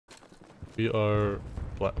We are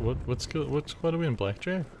black. What skill? What squad are we in?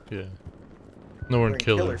 Blackjack? Yeah. No, we're in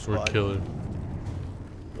killer. We're killer.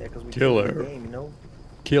 Yeah, because we killer. The game, you know.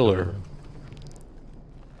 Killer.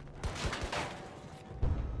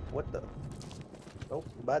 What the? Oh,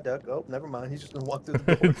 bye, duck. Oh, never mind. He's just gonna walk through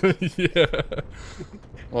the door. Yeah.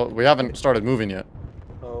 Well, we haven't started moving yet.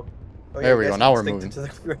 Oh. Oh, There we go. Now we're stick moving. To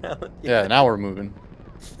the ground. Yeah, now we're moving.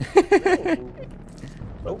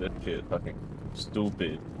 Oh, this shit fucking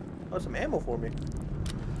stupid. Oh, some ammo for me.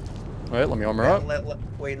 Wait, let me armor up.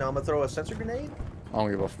 Wait, no, I'm gonna throw a sensor grenade. I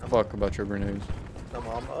don't give a fuck about your grenades. I'm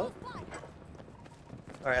armor up.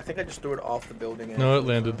 Alright, I think I just threw it off the building. No, it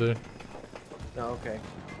landed there. No, okay.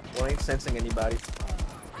 Well, I ain't sensing anybody.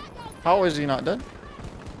 How is he not dead?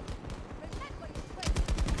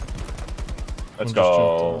 Let's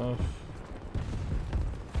go.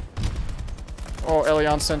 Oh,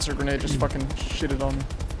 Elian's sensor grenade just fucking shitted on me.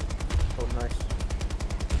 Oh, nice.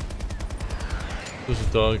 There's a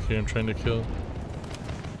dog here I'm trying to kill.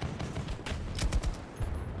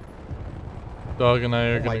 Dog and I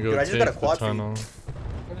are gonna go take the tunnel.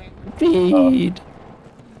 Feed.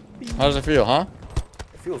 How does it feel, huh?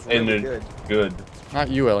 It feels really good. Good. Not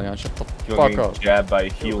you, Elian. Shut the You're fuck getting up. jabbed by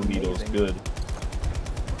heal needles. Good.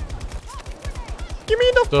 Give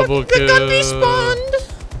me the Double fuck. The gun kill.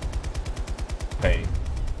 despawned. Hey.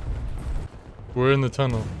 We're in the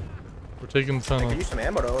tunnel. We're taking the I tunnel. could use some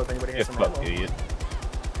ammo though if anybody has Get some fucked, ammo. idiot.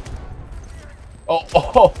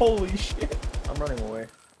 Oh, holy shit. I'm running away.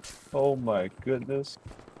 Oh my goodness.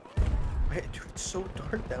 Wait, dude, it's so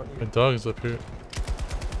dark down My here. dog is up here.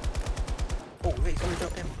 Oh, wait, somebody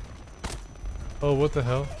dropped ammo. Oh, what the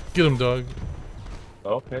hell? Get him, dog.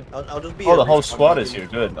 Okay. I'll just be. Oh, the whole squad is here.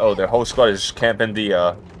 Good. Oh, their whole squad is camping the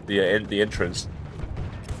entrance.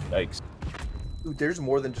 Yikes. Dude, there's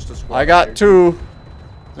more than just a squad. I got there. two.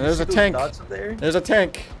 There's You a see those tank. dots up there? There's a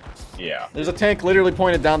tank. Yeah. There's a tank literally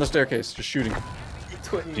pointed down the staircase, just shooting.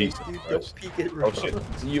 Jesus Dude, Christ. don't peek it, Oh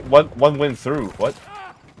shit. One went through. What?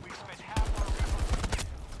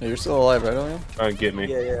 Yeah, you're still alive, right, Elian? Try and get me.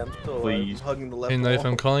 Yeah, I'm still Please. I'm hugging the left Hey, wall. Knife,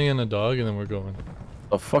 I'm calling in a dog and then we're going.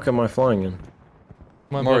 The fuck am I flying in? Come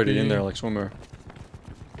on, I'm already puppy. in there like swimmer.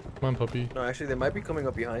 Come on, puppy. No, actually, they might be coming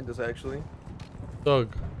up behind us, actually.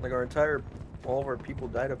 Dog. Like, all of our people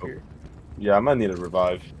died up here. Yeah, I might need a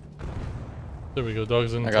revive. There we go.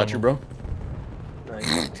 Dog's in the I got you, tunnel. bro.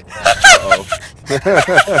 Nice. Oh.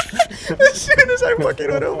 As soon as I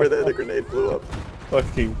fucking went over there, the grenade blew up.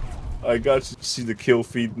 Fucking. I got to see the kill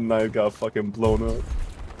feed and I got fucking blown up.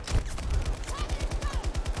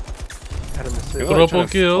 Had him assist. You're Triple trying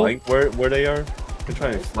to kill. flank where they are? They're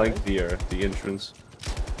trying to flank the entrance.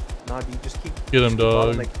 Nah, dude, just keep. Get him,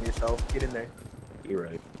 dog. bottlenecking yourself. Get in there. You're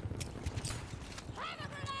right.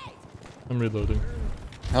 I'm reloading.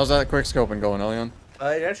 How's that quick scoping going, Elian?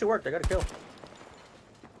 It actually worked. I got a kill.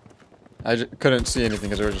 I couldn't see anything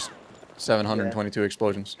because there were just 722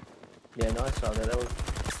 explosions. Yeah, no, I saw that. That was.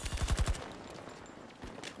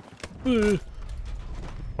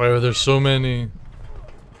 Why are there so many?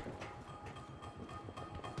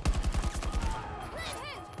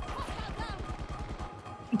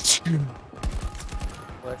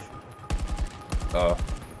 Flesh.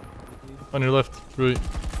 On your left, right.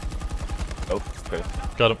 Oh, okay.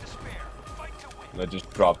 Got him. I just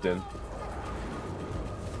dropped in.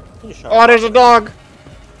 Oh, there's a dog!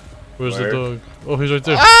 Where's Where? the dog? Oh, he's right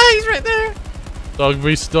there. Ah, he's right there! Dog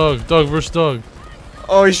versus dog. Dog versus dog.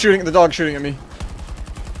 Oh, he's shooting. The dog's shooting at me.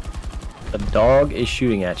 The dog is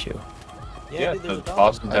shooting at you. Yeah, dude, there's the a dog.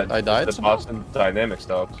 Boston. I died The somehow? Boston Dynamics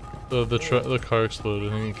dogs. The car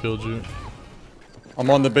exploded and he killed you. I'm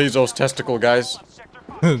on the Bezos testicle, guys.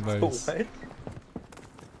 Nice. What?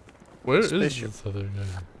 Where is Spaceship. this other guy?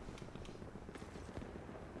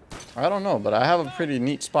 I don't know, but I have a pretty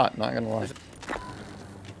neat spot, not gonna lie.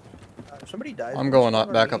 Somebody died. I'm going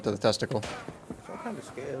up, back up to the testicle. I'm kind of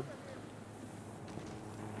scared.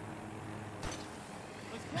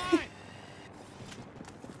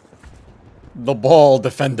 The ball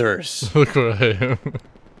defenders. Look where I am.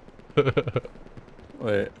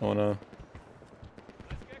 Wait, I wanna...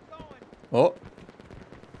 Oh.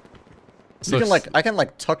 You can I can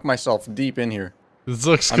tuck myself deep in here. It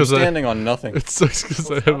sucks I'm because standing on nothing. It sucks because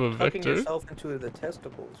I have a Tucking vector. yourself into the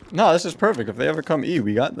testicles. No, this is perfect. If they ever come E,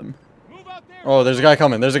 we got them. Oh, there's a guy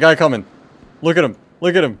coming. There's a guy coming. Look at him.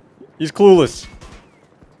 Look at him. He's clueless.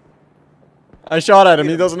 I shot at him.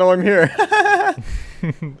 He doesn't know I'm here.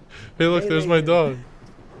 Hey, look, there's my dog.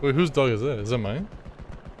 Wait, whose dog is that? Is that mine?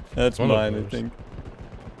 That's One of mine, I those. think.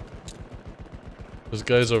 There's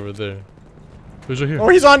guys over there. Who's right here? Oh,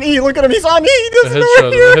 he's on E. Look at him. He's on E. He I doesn't know headshot I'm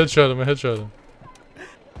him. here. I headshot him. I headshot him.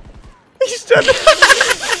 He's dead.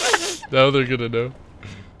 Now they're gonna know.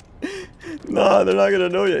 Nah, they're not gonna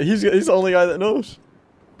know yet. He's the only guy that knows.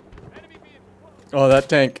 Oh, that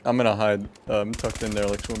tank. I'm gonna hide. Tucked in there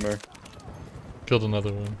like swimmer. Killed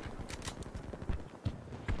another one.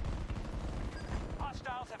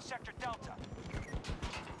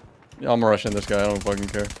 Yeah, I'm rushing this guy. I don't fucking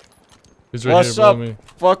care. He's right What's here below up, me.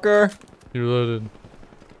 fucker? He reloaded.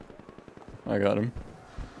 I got him.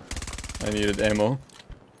 I needed ammo.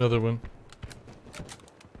 Another one.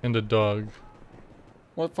 And a dog.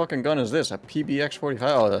 What fucking gun is this? A PBX-45?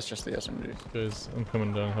 Oh, that's just the SMG. Guys, I'm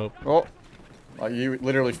coming down. Help. Oh. You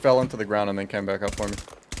literally fell into the ground and then came back up for me.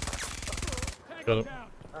 Got him.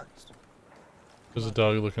 There's a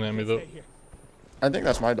dog looking at me though. I think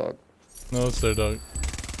that's my dog. No, it's their dog.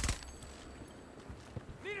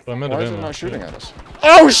 But I'm out Why of is it ammo. not shooting at us?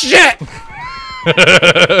 Oh shit!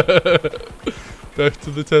 Back to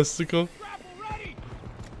the testicle.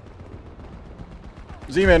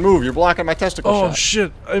 Z-Man, move! You're blocking my testicle Oh shot.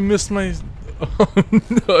 shit! I missed my. Oh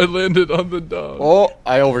no! I landed on the dog. Oh,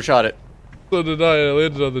 I overshot it. So did I. I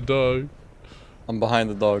landed on the dog. I'm behind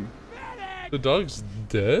the dog. The dog's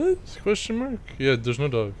dead? Question mark? Yeah, there's no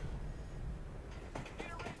dog.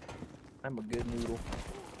 I'm a good noodle.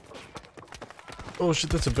 Oh shit!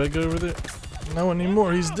 That's a bad guy over there. No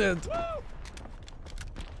anymore. He's dead.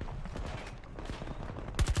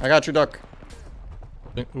 I got you, duck.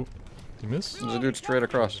 Oh, did you miss? There's a dude straight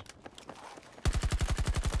across.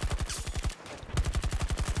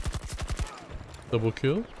 Double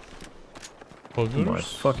kill. Oh my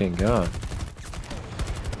fucking god.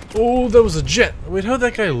 Oh, that was a jet. Wait, how'd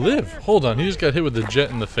that guy live? Hold on, he just got hit with a jet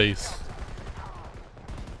in the face.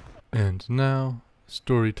 And now,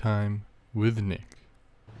 story time with Nick.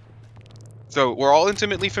 So, we're all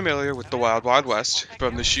intimately familiar with the Wild Wild West.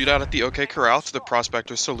 From the shootout at the OK Corral to the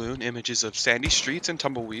Prospector Saloon, images of sandy streets and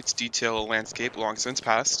tumbleweeds detail a landscape long since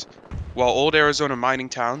past. While old Arizona mining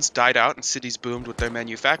towns died out and cities boomed with their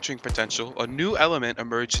manufacturing potential, a new element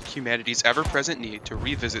emerged in humanity's ever-present need to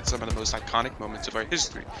revisit some of the most iconic moments of our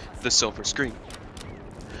history, the silver screen.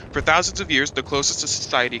 For thousands of years, the closest a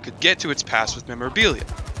society could get to its past was memorabilia.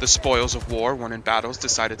 The spoils of war won in battles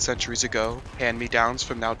decided centuries ago, hand-me-downs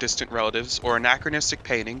from now distant relatives, or anachronistic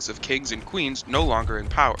paintings of kings and queens no longer in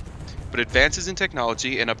power. But advances in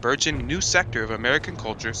technology and a burgeoning new sector of American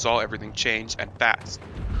culture saw everything change, and fast.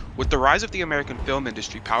 With the rise of the American film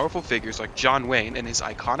industry, powerful figures like John Wayne and his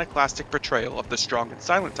iconoclastic portrayal of the strong and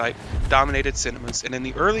silent type dominated cinemas, and in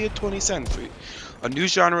the early 20th century, a new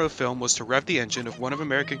genre of film was to rev the engine of one of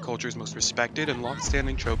American culture's most respected and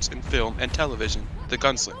long-standing tropes in film and television, the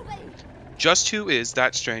gunslinger. Just who is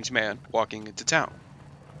that strange man walking into town?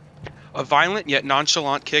 A violent yet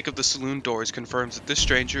nonchalant kick of the saloon doors confirms that this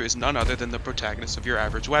stranger is none other than the protagonist of your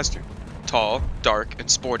average Western. Tall, dark,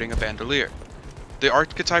 and sporting a bandolier. The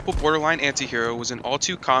archetypal borderline anti-hero was an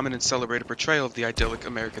all-too-common and celebrated portrayal of the idyllic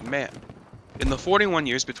American man. In the 41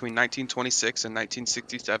 years between 1926 and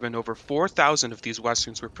 1967, over 4,000 of these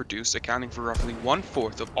westerns were produced, accounting for roughly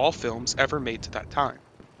 1/4 of all films ever made to that time.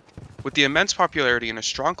 With the immense popularity and a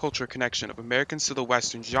strong cultural connection of Americans to the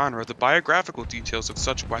western genre, the biographical details of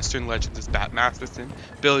such western legends as Bat Masterson,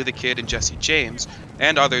 Billy the Kid, and Jesse James,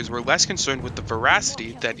 and others were less concerned with the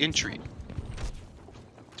veracity than intrigue.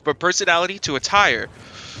 From personality to attire,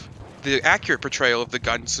 the accurate portrayal of the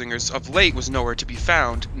gunslingers of late was nowhere to be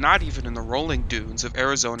found, not even in the rolling dunes of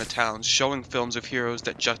Arizona towns showing films of heroes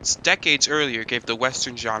that just decades earlier gave the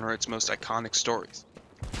western genre its most iconic stories.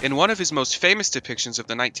 In one of his most famous depictions of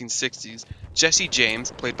the 1960s, Jesse James,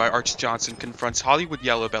 played by Arch Johnson, confronts Hollywood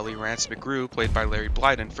yellowbelly Rance McGrew, played by Larry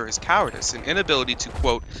Blyden, for his cowardice and inability to,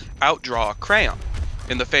 quote, outdraw a crayon,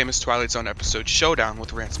 in the famous Twilight Zone episode Showdown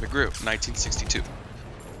with Rance McGrew, 1962.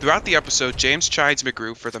 Throughout the episode, James chides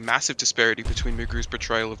McGrew for the massive disparity between McGrew's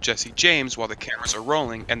portrayal of Jesse James while the cameras are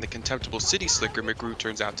rolling and the contemptible city slicker McGrew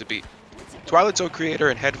turns out to be. Twilight Zone creator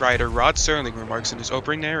and head writer Rod Serling remarks in his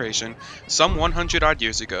opening narration, "Some 100-odd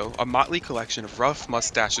years ago, a motley collection of rough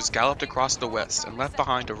mustaches galloped across the West and left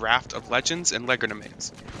behind a raft of legends and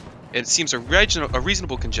legerdemains. It seems a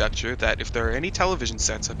reasonable conjecture that if there are any television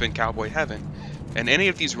sets have been cowboy heaven, and any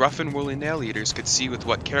of these rough and woolly nail eaters could see with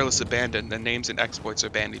what careless abandon the names and exploits are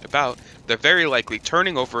bandied about, they're very likely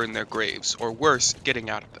turning over in their graves, or worse, getting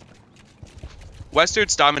out of them."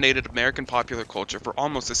 Westerns dominated American popular culture for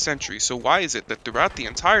almost a century, so why is it that throughout the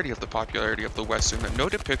entirety of the popularity of the Western that no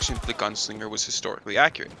depiction of the gunslinger was historically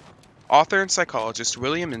accurate? Author and psychologist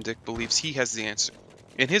William Indyk believes he has the answer.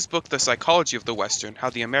 In his book The Psychology of the Western, How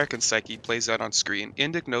the American Psyche Plays Out on Screen,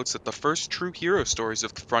 Indyk notes that the first true hero stories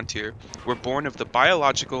of the frontier were born of the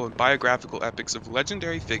biological and biographical epics of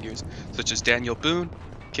legendary figures such as Daniel Boone,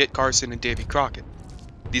 Kit Carson, and Davy Crockett.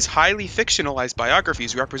 These highly fictionalized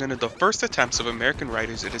biographies represented the first attempts of American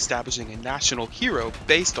writers at establishing a national hero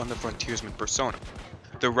based on the frontiersman persona.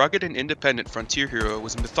 The rugged and independent frontier hero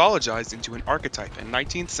was mythologized into an archetype in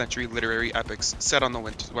 19th century literary epics set on the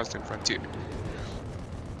western frontier.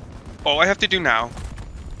 All I have to do now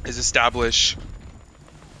is establish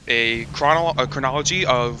a chronology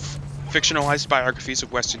of fictionalized biographies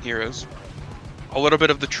of Western heroes, a little bit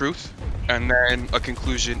of the truth, and then a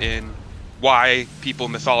conclusion in why people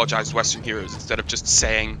mythologized Western heroes instead of just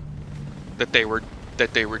saying that they were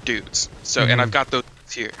dudes. So, and I've got those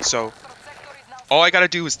here. So, all I gotta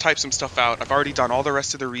do is type some stuff out. I've already done all the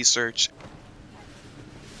rest of the research,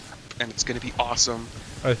 and it's gonna be awesome.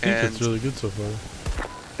 I think it's really good so far.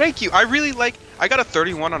 Thank you. I got a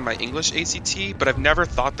 31 on my English ACT, but I've never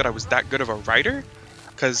thought that I was that good of a writer,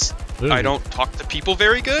 because I don't talk to people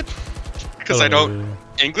very good, because I don't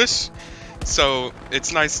English. So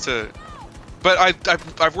it's nice to, but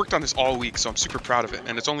I've worked on this all week, so I'm super proud of it,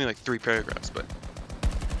 and it's only like 3 paragraphs, but.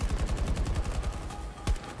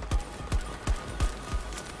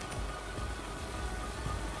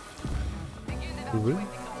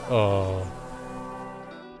 Oh.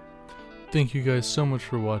 Thank you guys so much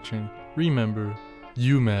for watching. Remember,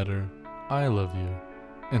 you matter, I love you,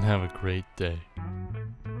 and have a great day.